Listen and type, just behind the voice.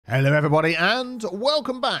Hello everybody and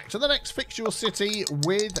welcome back to the next Fix Your City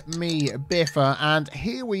with me, Biffa, and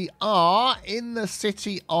here we are in the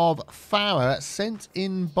city of Farre, sent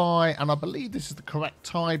in by, and I believe this is the correct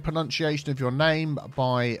Thai pronunciation of your name,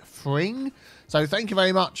 by Fring. So thank you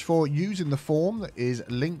very much for using the form that is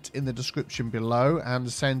linked in the description below and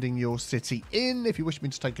sending your city in. If you wish me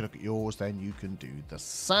to take a look at yours, then you can do the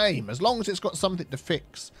same. As long as it's got something to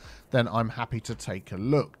fix, then I'm happy to take a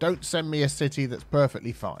look. Don't send me a city that's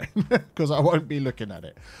perfectly fine, because I won't be looking at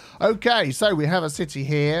it. Okay, so we have a city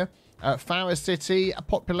here. Farre City, a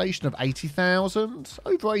population of 80,000,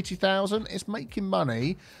 over 80,000. It's making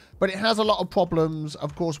money, but it has a lot of problems,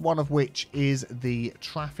 of course, one of which is the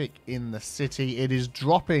traffic in the city. It is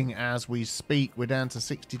dropping as we speak. We're down to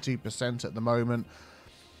 62% at the moment.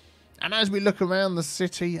 And as we look around the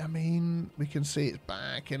city, I mean, we can see it's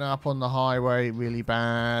backing up on the highway really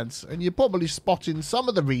bad. And you're probably spotting some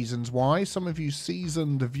of the reasons why. Some of you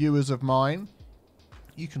seasoned viewers of mine,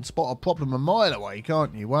 you can spot a problem a mile away,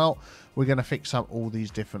 can't you? Well, we're going to fix up all these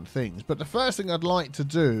different things. But the first thing I'd like to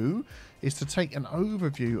do is to take an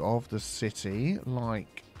overview of the city,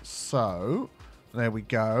 like so. There we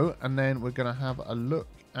go. And then we're going to have a look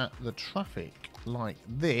at the traffic like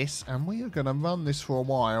this, and we are going to run this for a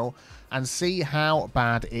while and see how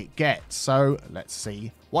bad it gets. So let's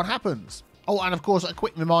see what happens. Oh, and of course, a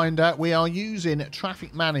quick reminder, we are using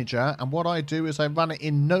Traffic Manager, and what I do is I run it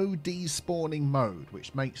in no despawning mode,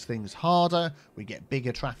 which makes things harder. We get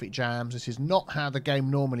bigger traffic jams. This is not how the game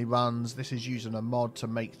normally runs. This is using a mod to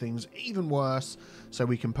make things even worse, so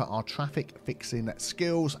we can put our traffic fixing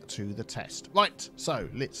skills to the test. Right, so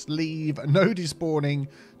let's leave no despawning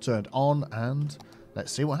turned on, and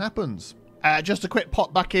let's see what happens. Just a quick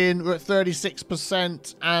pop back in. We're at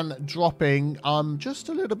 36% and dropping. I'm just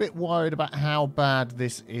a little bit worried about how bad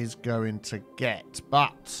this is going to get,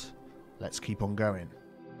 but let's keep on going.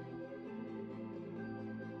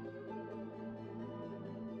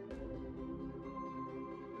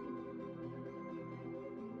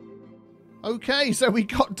 Okay, so we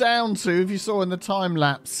got down to, if you saw in the time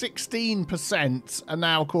lapse, 16%, and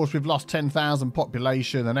now of course we've lost 10,000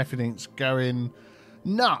 population and everything's going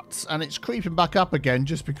nuts, and it's creeping back up again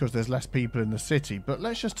just because there's less people in the city. But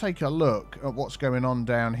let's just take a look at what's going on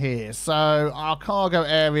down here. So our cargo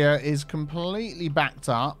area is completely backed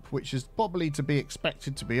up, which is probably to be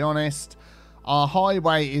expected, to be honest. Our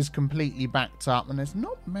highway is completely backed up, and there's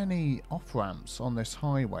not many off-ramps on this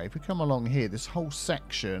highway. If we come along here, this whole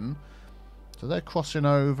section, so they're crossing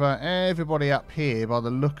over. Everybody up here, by the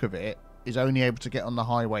look of it, is only able to get on the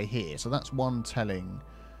highway here. So that's one telling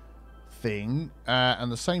thing.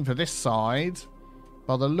 And the same for this side.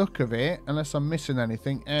 By the look of it, unless I'm missing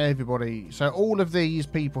anything, everybody... So all of these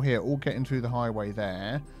people here, all getting through the highway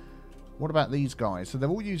there. What about these guys? So they're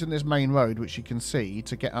all using this main road, which you can see,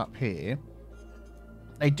 to get up here.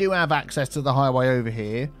 They do have access to the highway over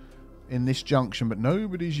here in this junction, but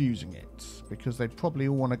nobody's using it because they probably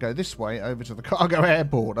all want to go this way over to the cargo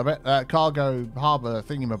airport. I bet cargo harbour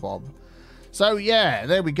thingamabob. So yeah,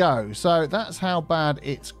 there we go. So that's how bad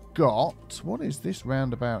it's got. What is this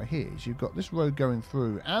roundabout here? So you've got this road going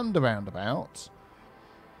through and a roundabout.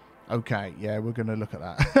 Okay, yeah, we're going to look at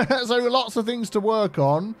that. So lots of things to work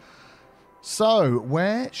on. So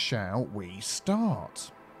where shall we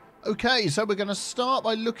start? Okay, so we're going to start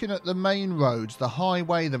by looking at the main roads, the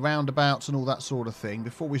highway, the roundabouts, and all that sort of thing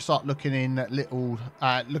before we start looking in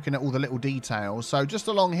looking at all the little details. So just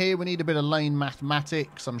along here, we need a bit of lane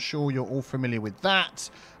mathematics. I'm sure you're all familiar with that.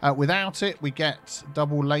 Without it, we get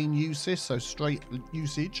double lane usage, so straight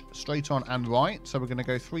on and right. So we're going to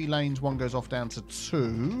go 3 lanes. One goes off down to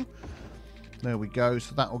 2. There we go.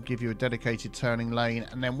 So that will give you a dedicated turning lane.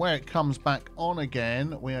 And then where it comes back on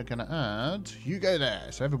again, we are going to add, you go there.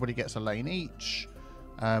 So everybody gets a lane each.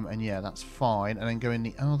 And yeah, that's fine. And then going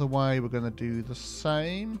the other way, we're going to do the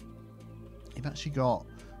same. You've actually got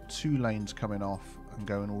 2 lanes coming off and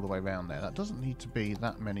going all the way around there. That doesn't need to be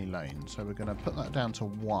that many lanes. So we're going to put that down to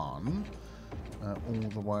 1. All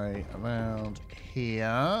the way around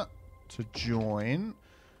here to join.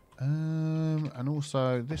 And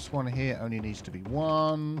also this one here only needs to be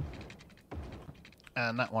 1,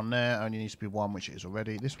 and that one there only needs to be 1, which it is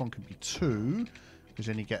already. This one can be 2 because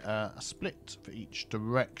then you get a split for each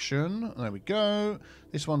direction. There we go.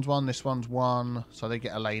 This one's 1, this one's 1, so they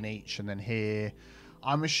get a lane each. And then here,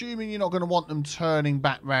 I'm assuming you're not going to want them turning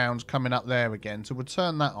back round coming up there again, so we'll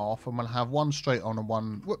turn that off and we'll have 1 straight on and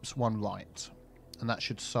 1 right, and that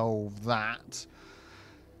should solve that.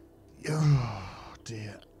 Oh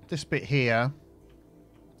dear. This bit here,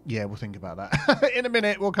 yeah, we'll think about that in a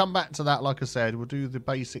minute. We'll come back to that. Like I said, we'll do the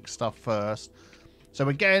basic stuff first. So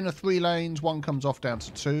again, 3 lanes, 1 comes off down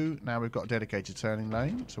to 2. Now we've got a dedicated turning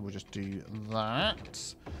lane, so we'll just do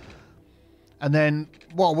that. And then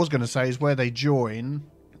what I was going to say is where they join,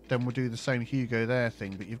 then we'll do the same Hugo there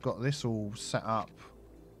thing, but you've got this all set up.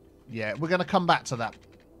 Yeah, we're going to come back to that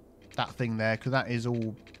thing there, because that is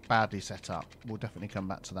all badly set up. We'll definitely come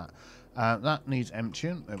back to that. That needs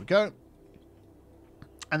emptying. There we go.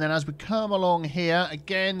 And then as we come along here,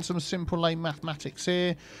 again, some simple lane mathematics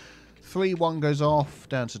here. 3, 1 goes off,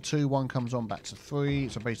 down to 2, 1 comes on, back to 3.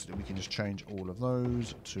 So basically we can just change all of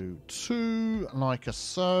those to 2, like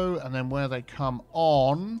so. And then where they come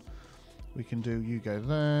on, we can do you go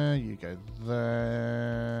there, you go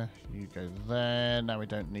there, you go there. Now we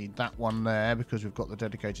don't need that one there because we've got the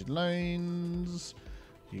dedicated lanes.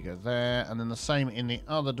 You go there, and then the same in the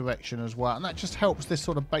other direction as well. And that just helps this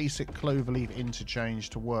sort of basic cloverleaf interchange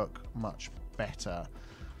to work much better.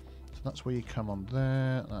 So that's where you come on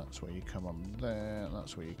there, that's where you come on there,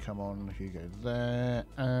 that's where you come on, you go there,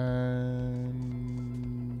 and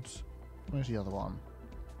where's the other one?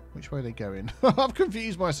 Which way are they going? I've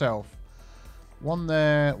confused myself. 1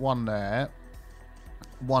 there, 1 there,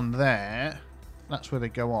 1 there. That's where they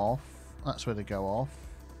go off. That's where they go off.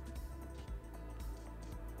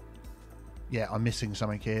 Yeah, I'm missing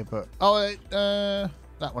something here, but... Oh,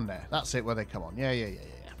 that one there. That's it, where they come on. Yeah.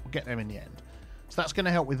 We'll get them in the end. So that's going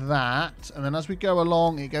to help with that. And then as we go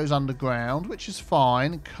along, it goes underground, which is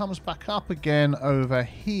fine. It comes back up again over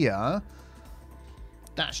here.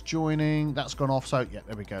 That's joining. That's gone off. So, yeah,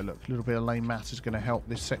 there we go. Look, a little bit of lane math is going to help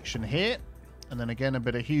this section here. And then again, a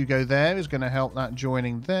bit of Hugo there is going to help that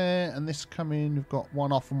joining there. And this come in. We've got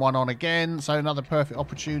 1 off and 1 on again. So another perfect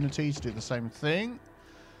opportunity to do the same thing.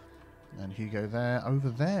 And Hugo there, over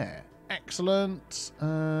there. Excellent.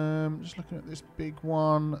 Just looking at this big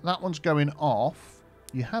one. That one's going off.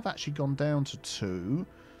 You have actually gone down to 2.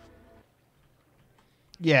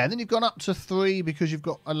 Yeah, and then you've gone up to 3 because you've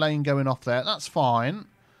got a lane going off there. That's fine.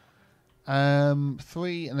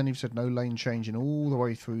 3, and then you've said no lane changing all the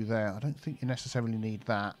way through there. I don't think you necessarily need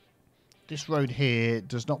that. This road here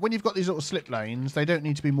does not... When you've got these little slip lanes, they don't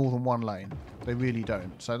need to be more than 1 lane. They really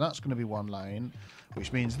don't. So that's going to be 1 lane.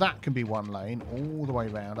 Which means that can be 1 lane all the way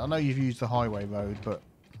around. I know you've used the highway road, but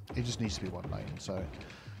it just needs to be 1 lane. So,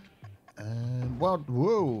 well,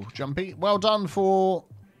 whoa, jumpy. Well done for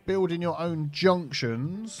building your own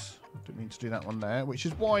junctions. I didn't mean to do that one there, which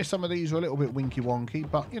is why some of these are a little bit winky-wonky.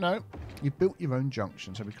 But, you know, you've built your own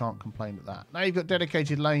junction, so we can't complain at that. Now you've got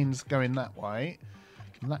dedicated lanes going that way.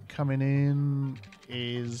 And that coming in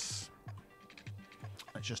is...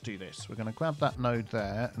 Let's just do this. We're going to grab that node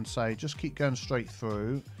there and say, just keep going straight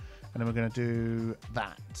through. And then we're going to do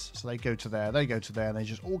that. So they go to there, they go to there, and they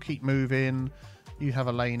just all keep moving. You have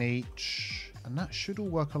a lane each. And that should all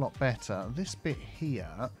work a lot better. This bit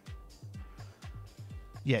here...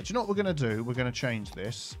 Yeah, do you know what we're going to do? We're going to change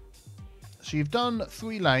this. So you've done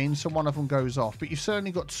 3 lanes, so 1 of them goes off. But you've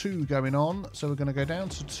certainly got 2 going on. So we're going to go down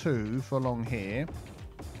to 2 for along here.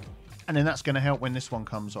 And then that's going to help when this one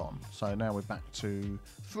comes on. So now we're back to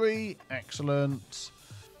 3. Excellent.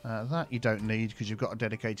 That you don't need because you've got a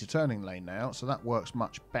dedicated turning lane now. So that works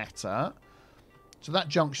much better. So that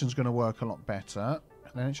junction's going to work a lot better.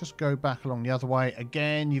 And then just go back along the other way.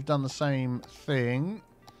 Again, you've done the same thing.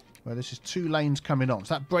 Where this is 2 lanes coming on.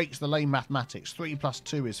 So that breaks the lane mathematics. 3 plus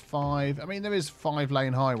 2 is 5. I mean, there is 5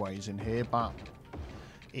 lane highways in here. But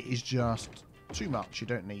it is just... too much. You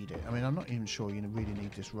don't need it. I mean, I'm not even sure you really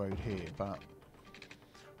need this road here, but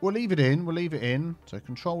we'll leave it in. We'll leave it in. So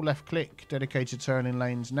control left click, dedicated turning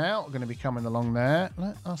lanes now are going to be coming along there.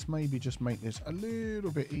 Let us maybe just make this a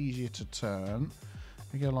little bit easier to turn.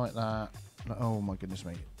 We go like that. Oh my goodness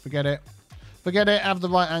me. Forget it. Forget it. Have the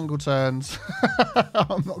right angle turns.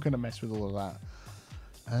 I'm not going to mess with all of that.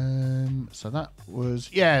 So that was,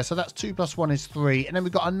 yeah, so that's 2 plus 1 is 3. And then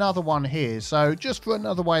we've got another one here. So just for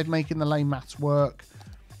another way of making the lane maths work,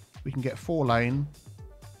 we can get 4 lane.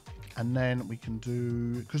 And then we can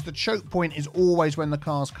do, because the choke point is always when the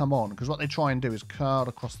cars come on. Because what they try and do is curl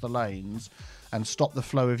across the lanes and stop the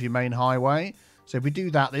flow of your main highway. So if we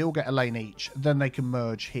do that, they all get a lane each. Then they can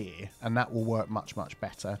merge here. And that will work much, much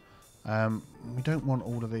better. We don't want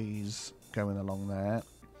all of these going along there.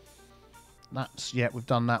 That's, yeah, we've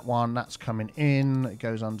done that one. That's coming in. It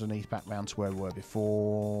goes underneath back round to where we were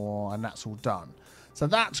before. And that's all done. So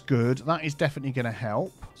that's good. That is definitely going to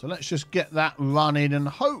help. So let's just get that running. And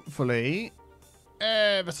hopefully,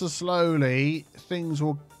 ever so slowly, things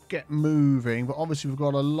will get moving. But obviously, we've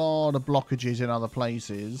got a lot of blockages in other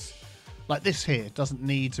places. Like this here doesn't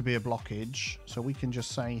need to be a blockage. So we can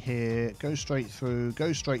just say here, go straight through,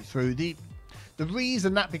 go straight through. The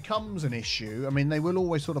reason that becomes an issue, I mean, they will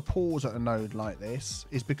always sort of pause at a node like this,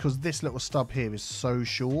 is because this little stub here is so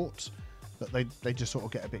short that they just sort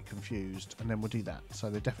of get a bit confused, and then we'll do that. So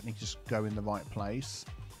they definitely just go in the right place.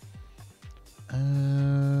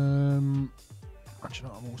 Actually,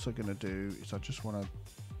 what I'm also going to do is I just want to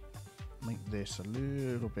make this a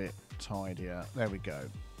little bit tidier. There we go.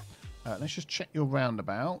 Let's just check your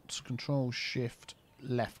roundabout. Control Shift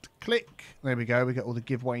left click. There we go. We got all the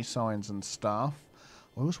giveaway signs and stuff.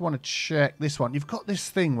 I also want to check this one. You've got this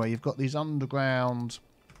thing where you've got these underground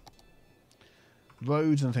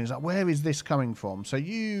roads and things. Like, where is this coming from? So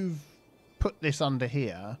you've put this under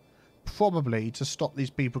here probably to stop these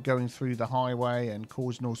people going through the highway and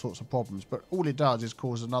causing all sorts of problems. But all it does is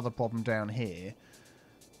cause another problem down here.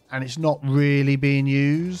 And it's not really being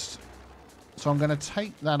used. So I'm going to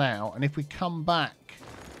take that out. And if we come back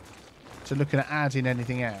to looking at adding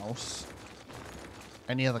anything else,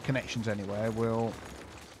 any other connections anywhere, we'll...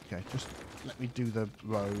 Okay, just let me do the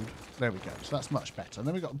road. There we go. So that's much better. And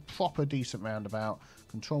then we've got a proper decent roundabout.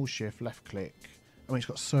 Control Shift, left click. I mean, it's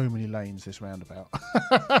got so many lanes, this roundabout.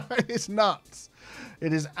 It's nuts.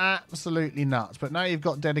 It is absolutely nuts. But now you've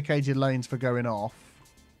got dedicated lanes for going off.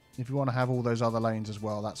 If you want to have all those other lanes as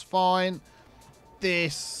well, that's fine.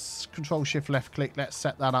 This, Control Shift, left click. Let's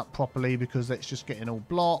set that up properly because it's just getting all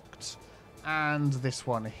blocked. And this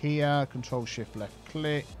one here, Control Shift, left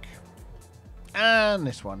click. And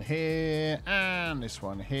this one here. And this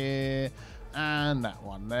one here. And that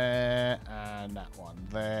one there, and that one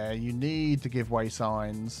there. You need the giveaway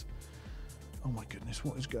signs. Oh my goodness,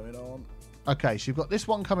 what is going on? Okay, so you've got this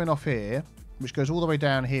one coming off here, which goes all the way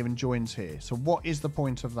down here and joins here. So what is the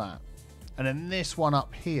point of that? And then this one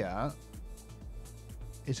up here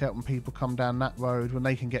is helping people come down that road when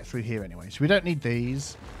they can get through here anyway. So we don't need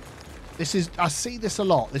these. This is, I see this a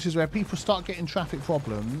lot. This is where people start getting traffic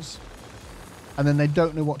problems and then they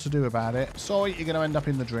don't know what to do about it. Sorry, you're going to end up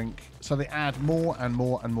in the drink. So they add more and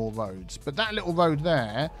more and more roads. But that little road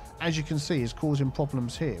there, as you can see, is causing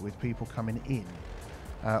problems here with people coming in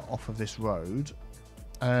off of this road.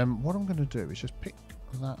 What I'm going to do is just pick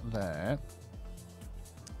that there.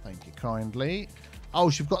 Thank you kindly. Oh,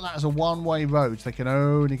 so you've got that as a one-way road, so they can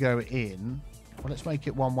only go in. Well, let's make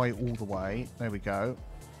it one way all the way. There we go.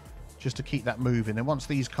 Just to keep that moving. And once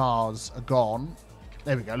these cars are gone...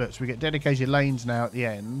 There we go, look, so we get dedicated lanes now at the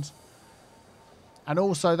end. And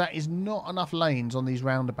also, that is not enough lanes on these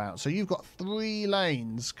roundabouts. So you've got 3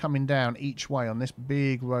 lanes coming down each way on this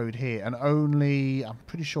big road here. And only, I'm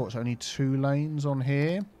pretty sure it's only 2 lanes on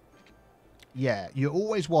here. Yeah, you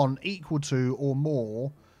always want equal to or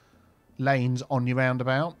more lanes on your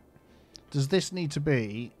roundabout. Does this need to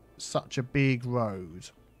be such a big road?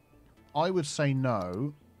 I would say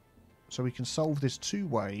no. So we can solve this 2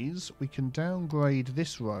 ways. We can downgrade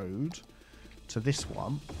this road to this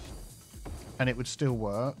one. And it would still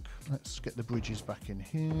work. Let's get the bridges back in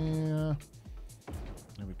here.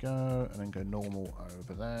 There we go. And then go normal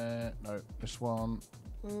over there. No, this one.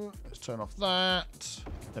 Let's turn off that.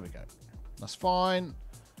 There we go. That's fine.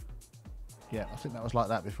 Yeah, I think that was like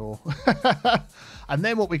that before. And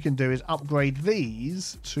then what we can do is upgrade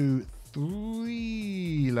these to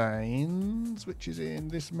 3 lanes, which is in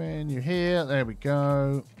this menu here. There we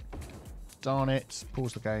go. Darn it.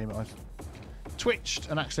 Pause the game. I twitched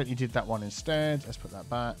and accidentally did that one instead. Let's put that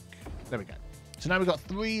back. There we go. So now we've got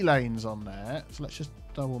 3 lanes on there. So let's just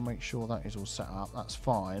double make sure that is all set up. That's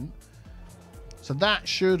fine. So that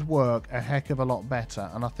should work a heck of a lot better.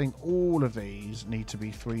 And I think all of these need to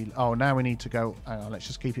be 3. Oh, now we need to go. Hang on, let's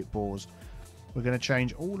just keep it paused. We're going to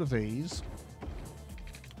change all of these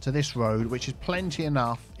to this road, which is plenty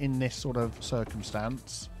enough in this sort of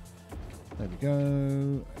circumstance. There we go.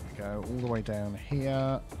 There we go. All the way down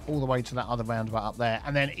here. All the way to that other roundabout up there.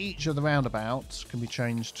 And then each of the roundabouts can be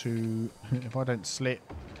changed to... if I don't slip...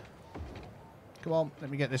 Come on, let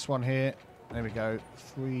me get this one here. There we go.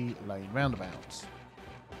 3 lane roundabouts.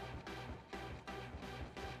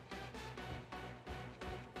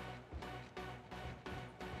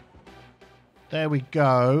 There we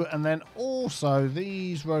go. And then also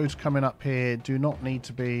these roads coming up here do not need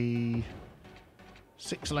to be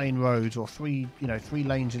 6 lane roads or 3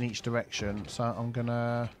 lanes in each direction. So I'm going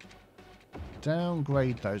to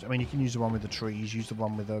downgrade those. I mean, you can use the one with the trees, use the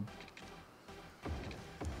one with the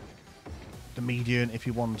median if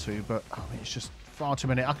you want to, but I mean, it's just far too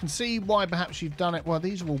many. I can see why perhaps you've done it. Well,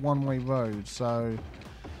 these are all one-way roads, so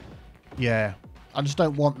yeah. I just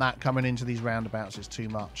don't want that coming into these roundabouts. It's too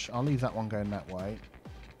much. I'll leave that one going that way.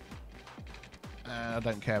 I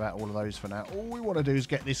don't care about all of those for now. All we want to do is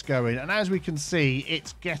get this going. And as we can see,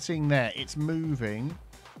 it's getting there. It's moving.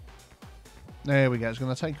 There we go. It's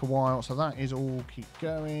going to take a while, so that is all. Keep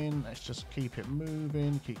going. Let's just keep it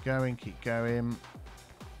moving. Keep going. Keep going.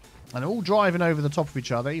 And they're all driving over the top of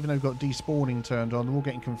each other, even though we've got despawning turned on. They're all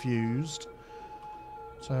getting confused.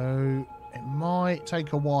 So it might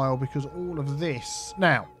take a while because all of this...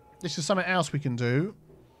 Now, this is something else we can do.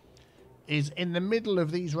 Is in the middle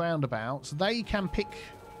of these roundabouts, they can pick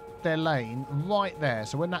their lane right there.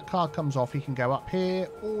 So when that car comes off, he can go up here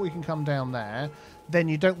or he can come down there. Then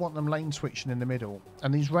you don't want them lane switching in the middle.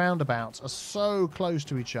 And these roundabouts are so close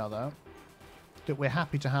to each other that we're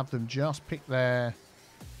happy to have them just pick their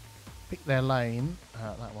lane.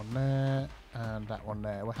 That one there and that one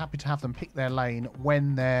there. We're happy to have them pick their lane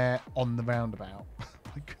when they're on the roundabout.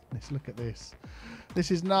 My goodness, look at this.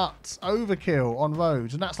 This is nuts. Overkill on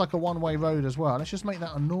roads. And that's like a one-way road as well. Let's just make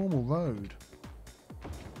that a normal road.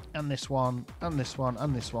 And this one, and this one,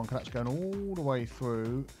 and this one. That's going all the way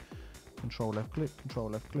through. Control left click, control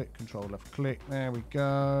left click, control left click. There we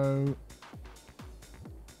go.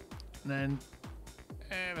 And then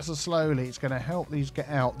ever so slowly, it's going to help these get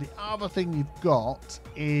out. The other thing you've got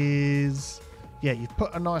is, yeah, you've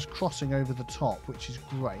put a nice crossing over the top, which is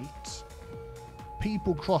great.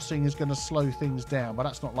 People crossing is going to slow things down, but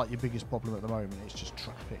that's not like your biggest problem at the moment. It's just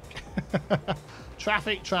traffic.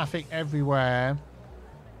 Traffic everywhere.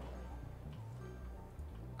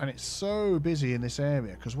 And it's so busy in this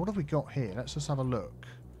area, because what have we got here? Let's just have a look.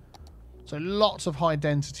 So lots of high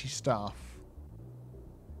density stuff.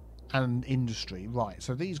 And industry. Right,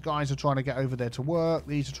 so these guys are trying to get over there to work.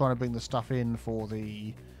 These are trying to bring the stuff in for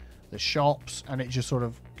the shops. And it just sort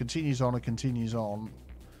of continues on and continues on.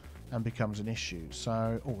 And becomes an issue.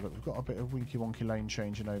 So, oh, look, we've got a bit of winky wonky lane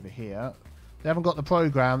changing over here. They haven't got the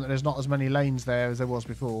program that there's not as many lanes there as there was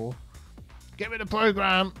before. Get rid of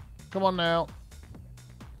program. Come on now.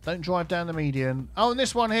 Don't drive down the median. Oh, and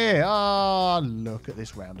this one here. Ah, look at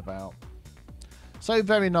this roundabout. So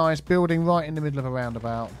very nice. Building right in the middle of a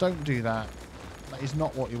roundabout. Don't do that. That is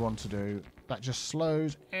not what you want to do. That just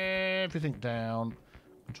slows everything down.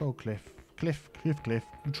 Control cliff. Cliff.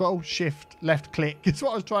 Control shift left click. Is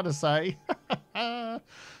what I was trying to say.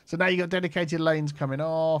 So now you've got dedicated lanes coming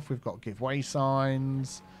off. We've got give way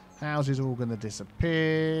signs. Houses are all going to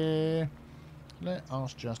disappear. Let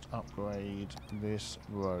us just upgrade this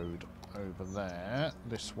road over there.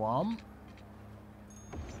 This one.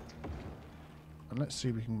 And let's see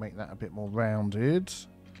if we can make that a bit more rounded.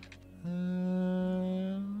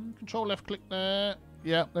 Control left click there.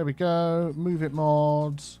 Yep, there we go. Move it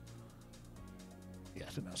mods. Yeah, I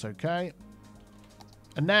think that's okay.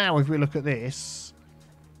 And now if we look at this,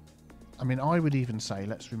 I mean, I would even say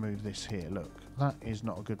let's remove this here. Look, that is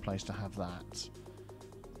not a good place to have that.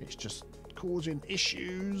 It's just causing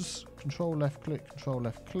issues. Control left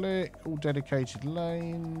click, all dedicated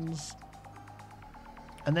lanes.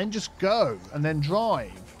 And then just go and then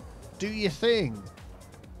drive. Do your thing.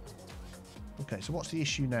 Okay, so what's the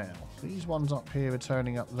issue now? These ones up here are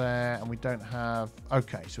turning up there and we don't have...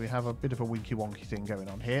 Okay, so we have a bit of a winky wonky thing going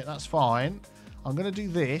on here. That's fine. I'm going to do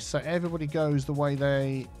this so everybody goes the way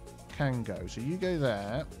they can go. So you go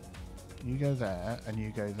there, you go there, and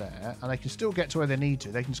you go there. And they can still get to where they need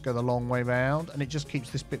to. They can just go the long way round and it just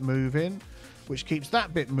keeps this bit moving, which keeps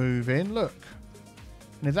that bit moving. Look.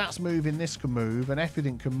 And if that's moving, this can move and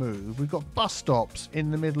everything can move. We've got bus stops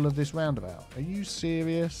in the middle of this roundabout. Are you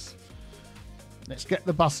serious? Let's get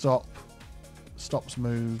the bus stop. Stops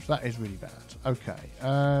moved. That is really bad. Okay.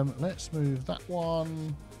 Let's move that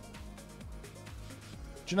one.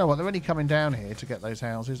 Do you know what? They're only coming down here to get those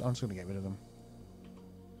houses. I'm just going to get rid of them.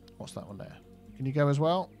 What's that one there? Can you go as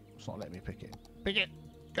well? It's not letting me pick it. Pick it.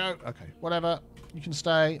 Go. Okay. Whatever. You can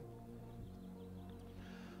stay.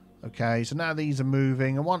 Okay. So now these are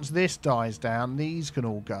moving. And once this dies down, these can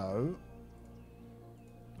all go.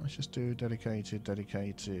 Let's just do dedicated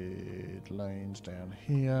lanes down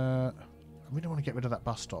here. We don't want to get rid of that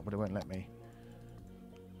bus stop, but it won't let me.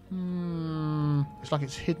 It's like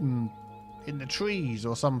it's hidden in the trees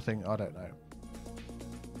or something. I don't know.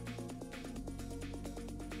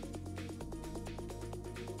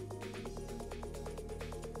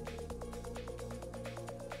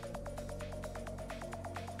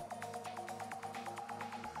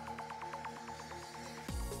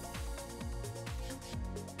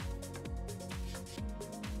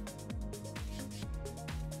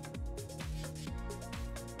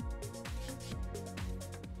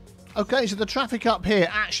 Okay, so the traffic up here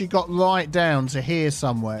actually got right down to here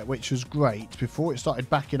somewhere, which was great before it started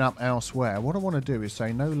backing up elsewhere. What I want to do is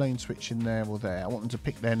say no lane switching there or there. I want them to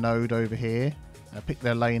pick their node over here, pick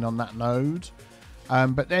their lane on that node.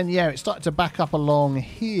 But then, yeah, it started to back up along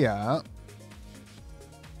here.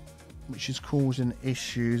 which is causing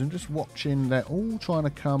issues. I'm just watching. They're all trying to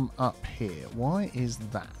come up here. Why is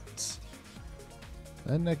that?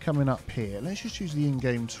 Then they're coming up here. Let's just use the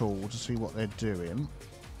in-game tool to see what they're doing.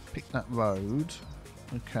 Pick that road.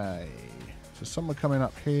 Okay. So some are coming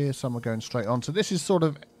up here, some are going straight on. So this is sort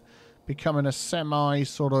of becoming a semi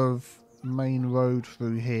sort of main road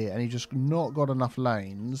through here. And you just not got enough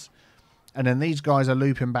lanes. And then these guys are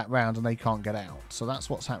looping back round and they can't get out. So that's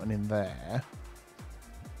what's happening there.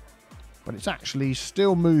 But it's actually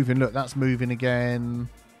still moving. Look, that's moving again.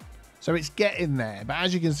 So it's getting there. But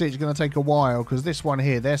as you can see, it's going to take a while because this one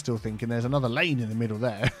here, they're still thinking there's another lane in the middle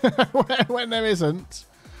there. when there isn't.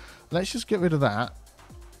 Let's just get rid of that.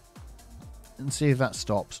 And see if that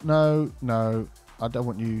stops. No, no. I don't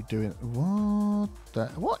want you doing...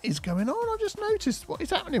 What is going on? I just noticed. What is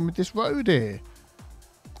happening with this road here?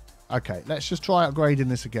 Okay, let's just try upgrading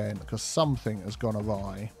this again because something has gone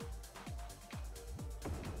awry.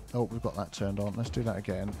 Oh, we've got that turned on. Let's do that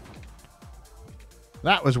again.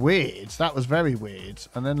 That was weird. That was very weird.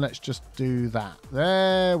 And then let's just do that.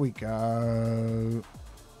 There we go.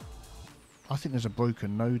 I think there's a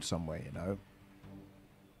broken node somewhere, you know.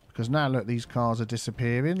 Because now, look, these cars are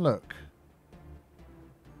disappearing. Look.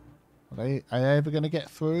 Are they ever going to get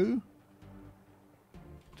through?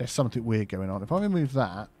 There's something weird going on. If I remove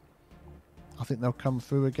that, I think they'll come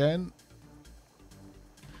through again.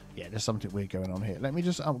 Yeah, there's something weird going on here. Let me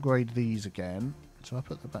just upgrade these again. So I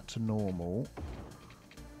put them back to normal.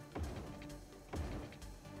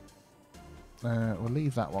 We'll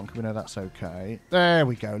leave that one because we know that's okay. There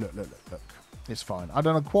we go. Look, look, look, look. It's fine. I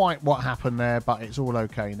don't know quite what happened there, but it's all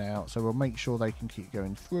okay now. So we'll make sure they can keep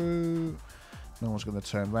going through. No one's going to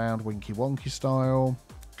turn around winky wonky style.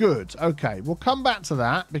 Good. Okay, we'll come back to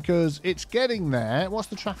that because it's getting there. What's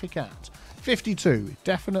the traffic at? 52.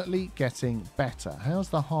 Definitely getting better. How's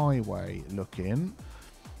the highway looking?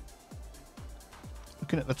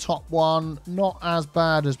 Looking at the top one, not as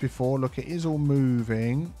bad as before. Look, it is all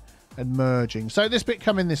moving and merging. So this bit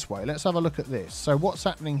coming this way. Let's have a look at this. So what's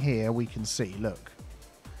happening here, we can see. Look.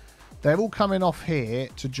 They're all coming off here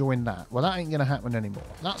to join that. Well, that ain't going to happen anymore.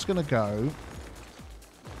 That's going to go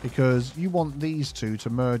because you want these two to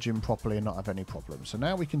merge in properly and not have any problems. So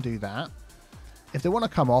now we can do that. If they want to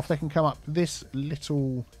come off, they can come up this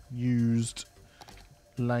little used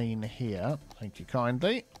lane here. Thank you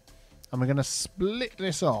kindly. And we're going to split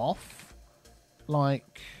this off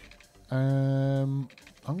like... I'm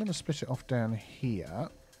going to split it off down here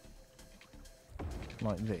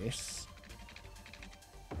like this.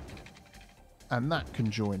 And that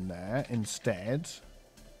can join there instead.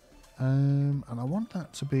 And I want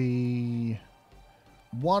that to be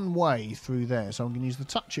one way through there. So I'm going to use the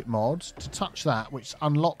touch it mod to touch that, which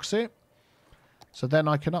unlocks it. So then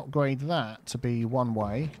I can upgrade that to be one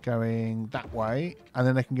way going that way. And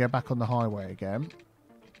then they can go back on the highway again.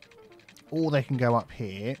 Or they can go up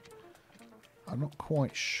here. I'm not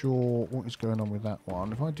quite sure what is going on with that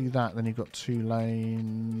one. If I do that, then you've got 2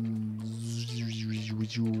 lanes.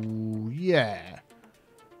 Yeah.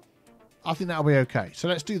 I think that'll be okay. So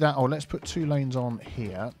let's do that. Oh, let's put 2 lanes on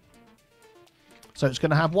here. So it's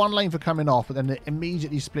going to have 1 lane for coming off, but then it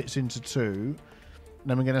immediately splits into 2. And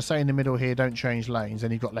then we're going to say in the middle here, don't change lanes.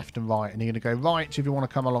 Then you've got left and right. And you're going to go right if you want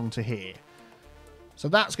to come along to here. So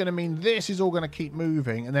that's going to mean this is all going to keep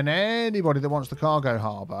moving. And then anybody that wants the cargo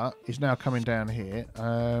harbour is now coming down here.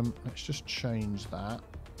 Let's just change that.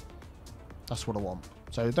 That's what I want.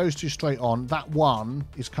 So those 2 straight on. That 1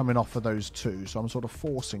 is coming off for those 2. So I'm sort of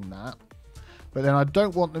forcing that. But then I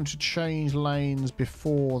don't want them to change lanes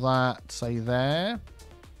before that, say there.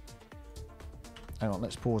 Hang on,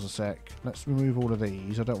 let's pause a sec. Let's remove all of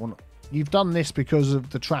these. I don't want... You've done this because of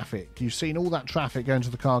the traffic. You've seen all that traffic going to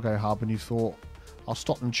the cargo hub and you thought... I'll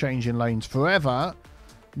stop them changing lanes forever.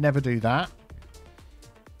 Never do that.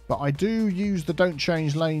 But I do use the don't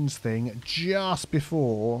change lanes thing just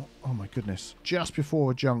before... Oh my goodness. Just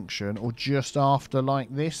before a junction or just after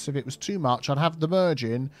like this. If it was too much, I'd have the merge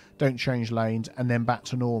in, don't change lanes, and then back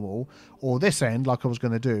to normal. Or this end, like I was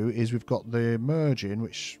going to do, is we've got the merge in,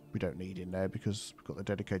 which we don't need in there because we've got the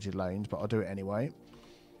dedicated lanes, but I'll do it anyway.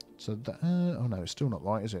 So that, oh no, it's still not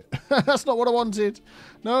right, is it? That's not what I wanted.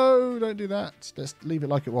 No, don't do that. Let's leave it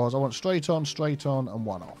like it was. I want straight on, and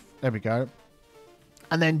 1 off. There we go.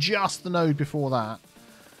 And then just the node before that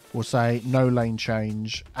will say no lane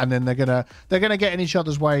change. And then they're gonna get in each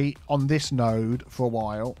other's way on this node for a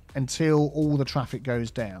while until all the traffic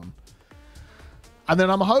goes down. And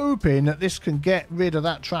then I'm hoping that this can get rid of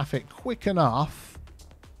that traffic quick enough.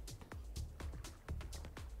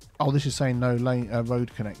 Oh, this is saying no lane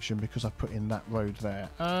road connection because I put in that road there.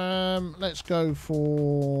 Let's go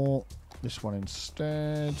for this one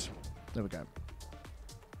instead. There we go.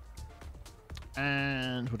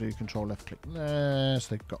 And we'll do control left click there. So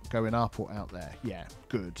they've got going up or out there. Yeah,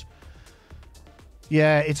 good.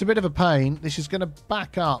 Yeah, it's a bit of a pain. This is going to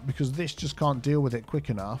back up because this just can't deal with it quick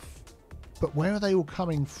enough. But where are they all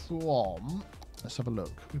coming from? Let's have a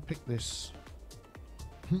look. We pick this.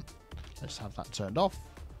 Let's have that turned off.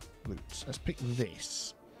 Routes. Let's pick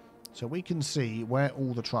this. So we can see where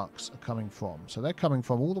all the trucks are coming from. So they're coming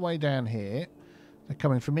from all the way down here. They're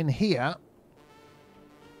coming from in here.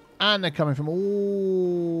 And they're coming from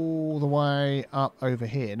all the way up over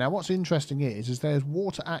here. Now, what's interesting is there's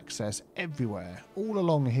water access everywhere, all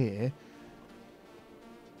along here.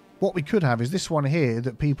 What we could have is this one here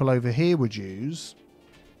that people over here would use.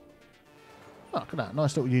 Oh, look at that.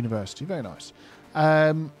 Nice little university. Very nice.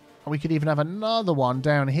 We could even have another one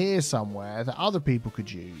down here somewhere that other people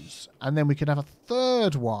could use. And then we could have a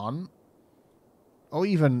third one. Or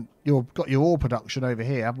even you've got your ore production over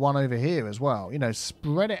here. Have one over here as well. You know,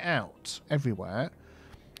 spread it out everywhere.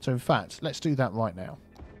 So, in fact, let's do that right now.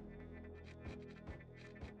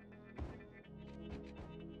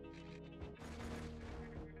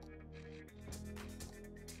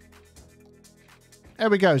 There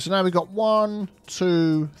we go. So now we've got 1,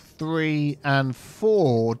 2, 3, and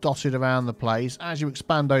 4 dotted around the place. As you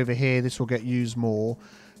expand over here, this will get used more.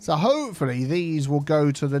 So hopefully these will go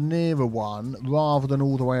to the nearer one rather than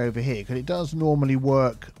all the way over here, because it does normally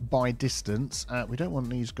work by distance. We don't want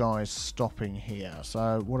these guys stopping here.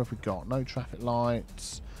 So what have we got? No traffic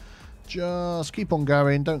lights. Just keep on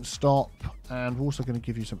going. Don't stop. And we're also going to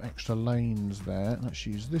give you some extra lanes there. Let's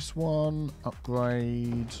use this one.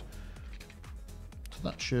 Upgrade. So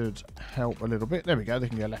that should help a little bit. There we go. They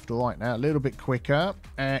can go left or right now. A little bit quicker.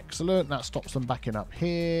 Excellent. That stops them backing up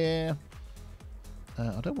here.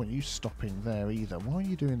 I don't want you stopping there either. Why are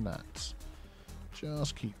you doing that?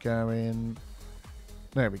 Just keep going.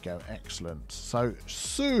 There we go. Excellent. So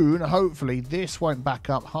soon, hopefully, this won't back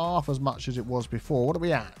up half as much as it was before. What are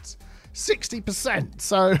we at? 60%.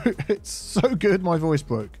 So it's so good, my voice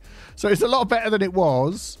broke. So it's a lot better than it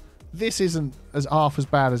was. This isn't half as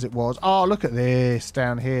bad as it was. Oh, look at this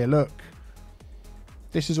down here. Look.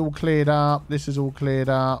 This is all cleared up. This is all cleared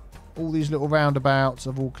up. All these little roundabouts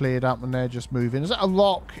have all cleared up and they're just moving. Is that a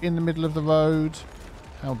rock in the middle of the road?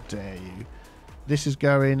 How dare you? This is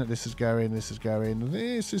going, this is going, this is going.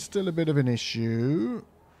 This is still a bit of an issue.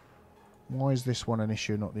 Why is this one an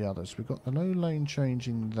issue, not the others? We've got the no lane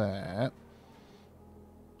changing there.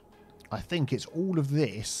 I think it's all of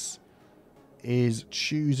this is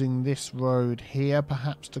choosing this road here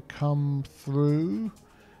perhaps to come through.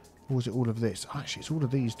 Or is it all of this? Actually, it's all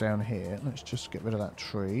of these down here. Let's just get rid of that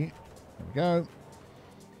tree. There we go.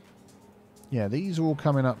 Yeah, these are all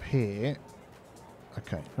coming up here.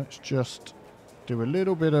 Okay, let's just do a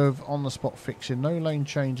little bit of on-the-spot fixing. No lane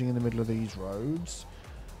changing in the middle of these roads.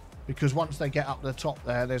 Because once they get up the top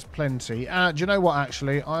there, there's plenty. Do you know what,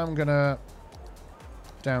 actually? I am going to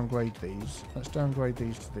downgrade these. Let's downgrade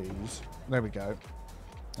these to these. There we go.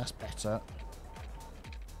 That's better.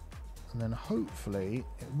 And then hopefully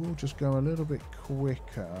it will just go a little bit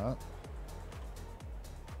quicker.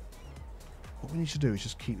 What we need to do is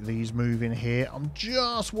just keep these moving here. I'm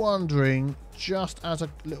just wondering, just as a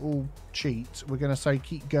little cheat, we're going to say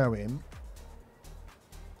keep going.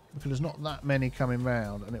 Because there's not that many coming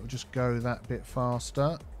round and it will just go that bit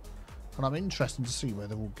faster. And I'm interested to see where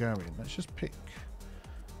they're all going. Let's just pick,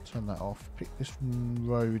 turn that off, pick this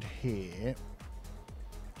road here.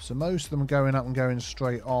 So most of them are going up and going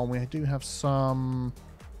straight on. We do have some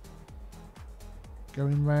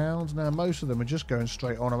going round. Now most of them are just going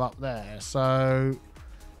straight on or up there. So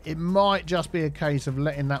it might just be a case of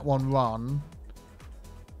letting that one run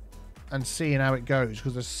and seeing how it goes.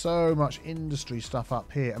 Because there's so much industry stuff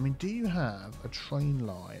up here. I mean, do you have a train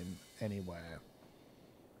line anywhere?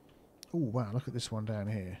 Oh, wow. Look at this one down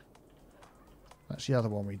here. That's the other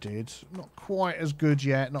one we did. Not quite as good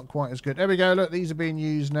yet. Not quite as good. There we go. Look, these are being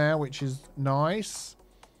used now, which is nice.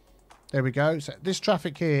 There we go. So this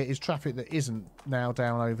traffic here is traffic that isn't now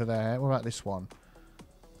down over there. What about this one?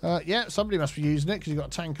 Yeah, somebody must be using it because you've got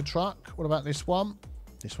a tanker truck. What about this one?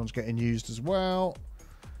 This one's getting used as well.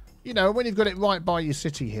 You know, when you've got it right by your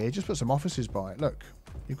city here, just put some offices by it. Look,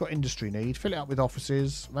 you've got industry need. Fill it up with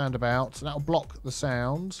offices, roundabouts, and that'll block the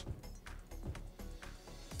sound.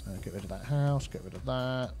 Get rid of that house, get rid of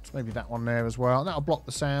that. Maybe that one there as well. That'll block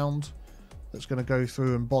the sound that's going to go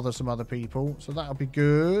through and bother some other people. So that'll be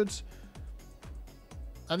good.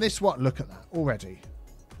 And this one, look at that already.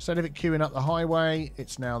 Instead of it queuing up the highway,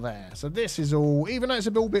 it's now there. So this is all, even though it's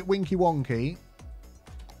a little bit winky wonky,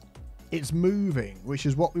 it's moving, which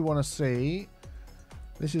is what we want to see.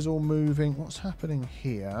 This is all moving. What's happening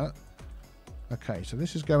here? Okay, so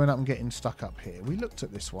this is going up and getting stuck up here. We looked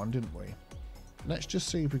at this one, didn't we? Let's just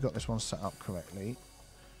see if we got this one set up correctly.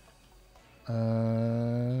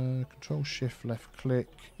 Control shift left click.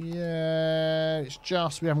 Yeah, it's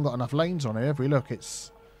just we haven't got enough lanes on here. If we look,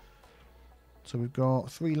 it's so we've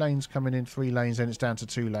got 3 lanes coming in, 3 lanes, then it's down to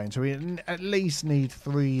 2 lanes. So we at least need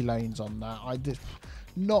 3 lanes on that.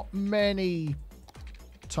 Not many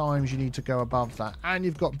times you need to go above that, and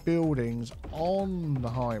you've got buildings on the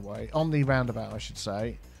highway, on the roundabout, I should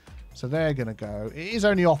say. So they're going to go. It is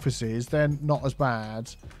only offices. They're not as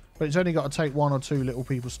bad. But it's only got to take 1 or 2 little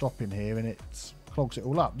people stopping here, and it clogs it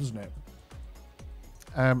all up, doesn't it?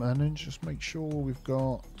 And then just make sure we've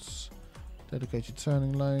got dedicated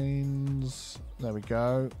turning lanes. There we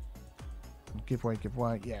go. Give way, give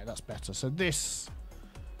way. Yeah, that's better. So this...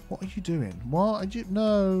 What are you doing? What are you...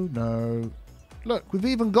 No, no. Look, we've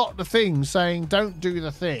even got the thing saying don't do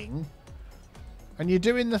the thing. And you're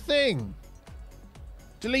doing the thing.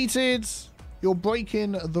 Deleted. You're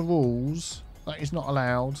breaking the rules. That is not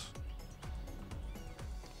allowed.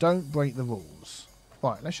 Don't break the rules.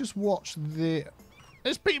 Right, let's just watch the...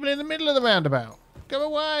 There's people in the middle of the roundabout. Go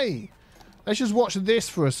away. Let's just watch this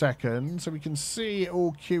for a second so we can see it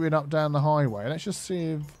all queuing up down the highway. Let's just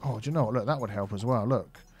see if... Oh, do you know what? Look, that would help as well.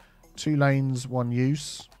 Look. 2 lanes, 1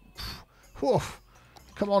 use. Whew.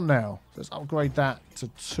 Come on now. Let's upgrade that to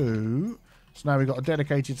 2. So now we've got a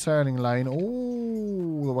dedicated turning lane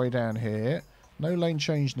all the way down here. No lane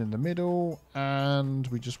changing in the middle, and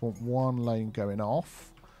we just want 1 lane going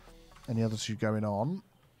off, and the other 2 going on.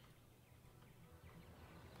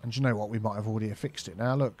 And you know what? We might have already fixed it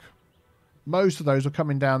now. Look, most of those are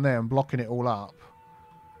coming down there and blocking it all up.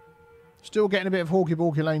 Still getting a bit of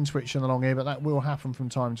hawky-balky lane switching along here, but that will happen from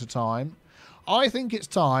time to time. I think it's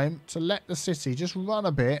time to let the city just run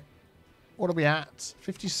a bit. What are we at?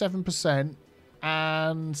 57%.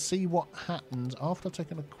 And see what happens after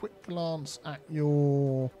taking a quick glance at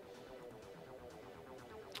your...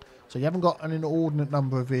 So you haven't got an inordinate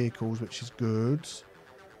number of vehicles, which is good.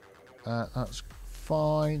 That's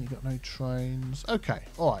fine. You've got no trains. Okay,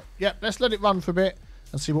 all right. Yep, let's let it run for a bit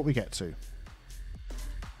and see what we get to.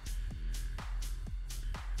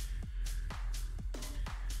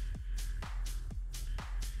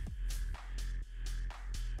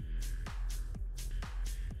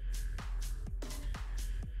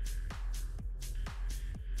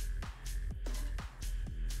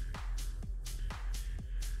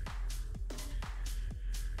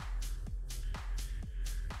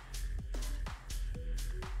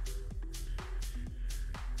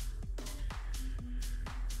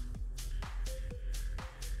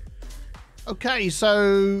 Okay,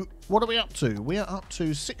 so what are we up to? We are up to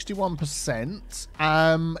 61%.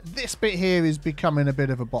 This bit here is becoming a bit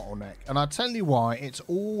of a bottleneck. And I'll tell you why. It's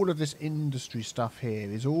all of this industry stuff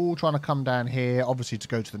here. It's all trying to come down here, obviously to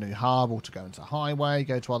go to the new harbour, to go into the highway,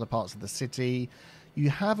 go to other parts of the city. You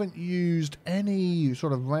haven't used any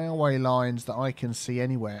sort of railway lines that I can see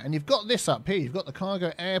anywhere. And you've got this up here. You've got the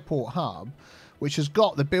cargo airport hub, which has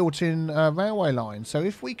got the built-in railway line. So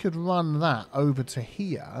if we could run that over to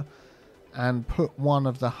here... and put one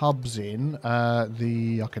of the hubs in, I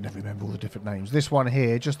can never remember all the different names. This one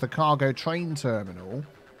here, just the cargo train terminal.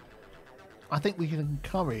 I think we can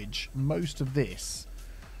encourage most of this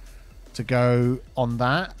to go on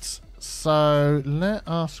that. So let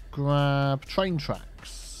us grab train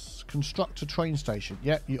tracks. Construct a train station.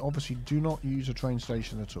 Yep, you obviously do not use a train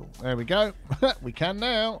station at all. There we go. We can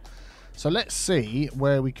now. So let's see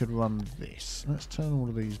where we could run this. Let's turn all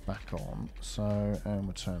of these back on. So, and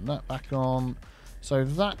we'll turn that back on. So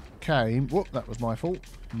if that came... Whoop, that was my fault.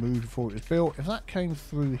 Moved before it was built. If that came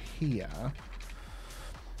through here...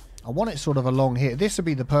 I want it sort of along here. This would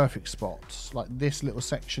be the perfect spot. Like this little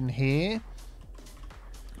section here.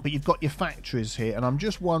 But you've got your factories here. And I'm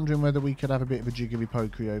just wondering whether we could have a bit of a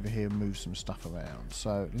jiggery-pokery over here and move some stuff around.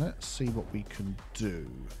 So let's see what we can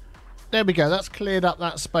do. There we go. That's cleared up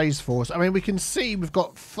that space for us. I mean, we can see we've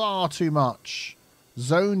got far too much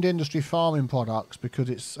zoned industry farming products because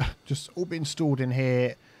it's just all been stored in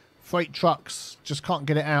here. Freight trucks just can't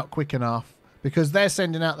get it out quick enough because they're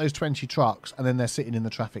sending out those 20 trucks and then they're sitting in the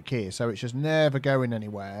traffic here. So it's just never going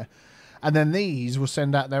anywhere. And then these will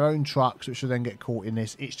send out their own trucks, which will then get caught in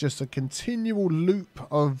this. It's just a continual loop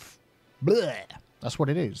of bleh. That's what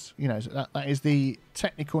it is. You know, that is the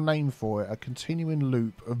technical name for it, a continuing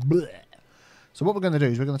loop of bleh. So what we're going to do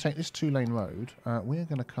is we're going to take this 2-lane road. We're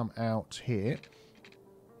going to come out here.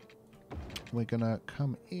 We're going to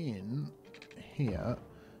come in here.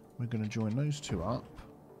 We're going to join those 2 up.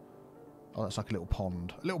 Oh, that's like a little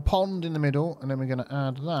pond. A little pond in the middle. And then we're going to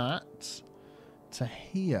add that to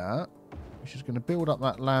here. which is going to build up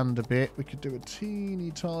that land a bit. We could do a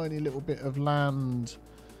teeny tiny little bit of land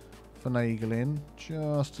finagling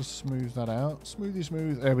just to smooth that out. Smoothy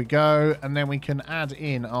smooth. There we go. And then we can add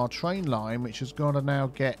in our train line, which has got to now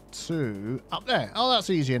get to up there. Oh, that's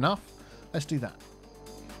easy enough. Let's do that.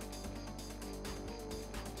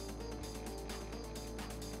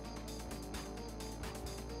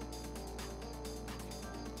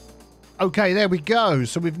 Okay, there we go.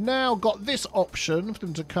 So we've now got this option for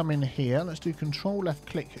them to come in here. Let's do control left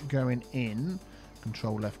click going in.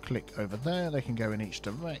 Control left click over there. They can go in each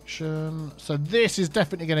direction. So this is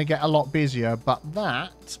definitely going to get a lot busier, but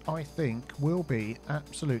that, I think, will be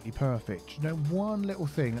absolutely perfect. You know, one little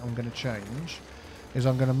thing I'm going to change is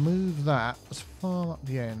I'm going to move that as far up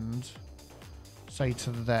the end, say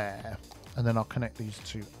to there, and then I'll connect these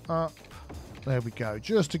two up. There we go.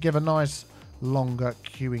 Just to give a nice longer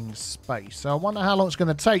queuing space. So I wonder how long it's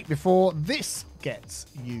going to take before this gets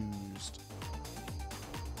used.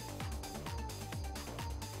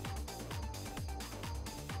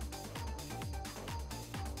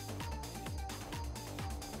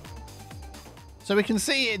 So we can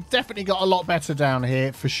see it definitely got a lot better down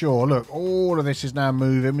here for sure. Look, all of this is now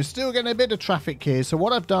moving. We're still getting a bit of traffic here. So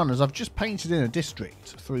what I've done is I've just painted in a district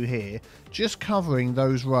through here, just covering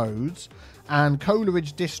those roads. And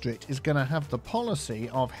Coleridge District is going to have the policy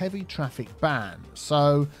of heavy traffic ban.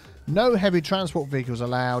 So no heavy transport vehicles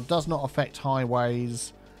allowed, does not affect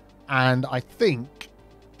highways. And I think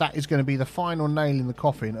that is going to be the final nail in the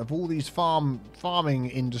coffin of all these farming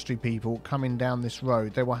industry people coming down this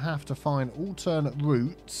road. They will have to find alternate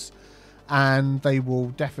routes, and they will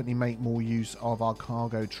definitely make more use of our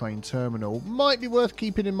cargo train terminal. Might be worth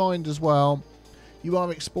keeping in mind as well, you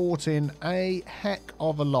are exporting a heck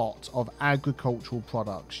of a lot of agricultural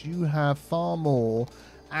products. You have far more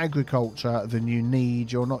agriculture than you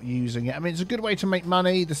need. You're not using it. I mean, it's a good way to make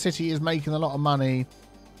money. The city is making a lot of money.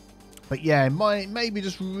 But yeah, maybe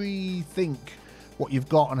just rethink what you've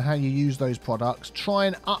got and how you use those products. Try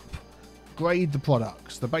and upgrade the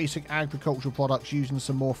products, the basic agricultural products, using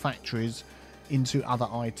some more factories into other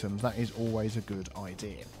items. That is always a good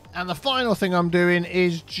idea. And the final thing I'm doing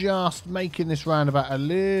is just making this roundabout a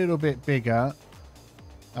little bit bigger.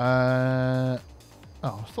 Oh,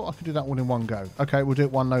 I thought I could do that one in one go. Okay, we'll do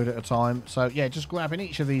it one node at a time. So yeah, just grabbing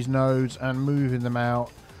each of these nodes and moving them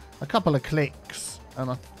out. A couple of clicks. And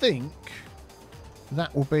I think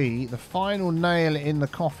that will be the final nail in the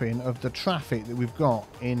coffin of the traffic that we've got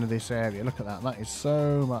in this area. Look at that. That is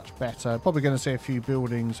so much better. Probably going to see a few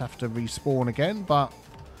buildings have to respawn again, but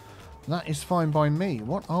that is fine by me.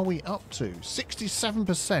 What are we up to?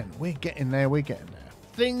 67%. We're getting there. We're getting there.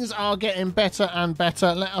 Things are getting better and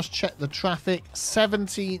better. Let us check the traffic.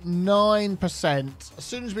 79%. As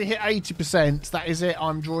soon as we hit 80%, that is it.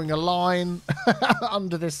 I'm drawing a line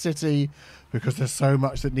under this city because there's so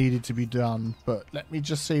much that needed to be done. But let me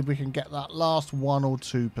just see if we can get that last 1 or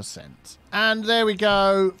 2%. And there we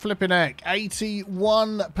go. Flipping heck.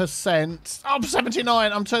 81%. Oh,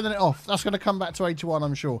 79. I'm turning it off. That's going to come back to 81,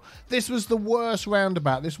 I'm sure. This was the worst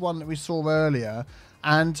roundabout, this one that we saw earlier.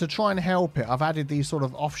 And to try and help it, I've added these sort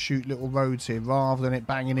of offshoot little roads here rather than it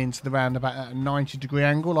banging into the roundabout at a 90-degree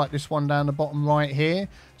angle like this one down the bottom right here.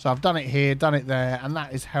 So I've done it here, done it there, and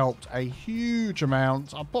that has helped a huge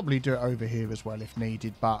amount. I'll probably do it over here as well if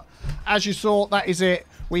needed. But as you saw, that is it.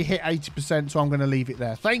 We hit 80%, so I'm going to leave it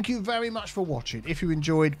there. Thank you very much for watching. If you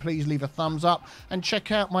enjoyed, please leave a thumbs up and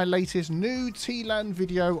check out my latest new Tealand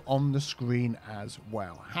video on the screen as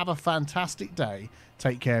well. Have a fantastic day.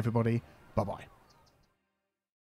 Take care, everybody. Bye-bye.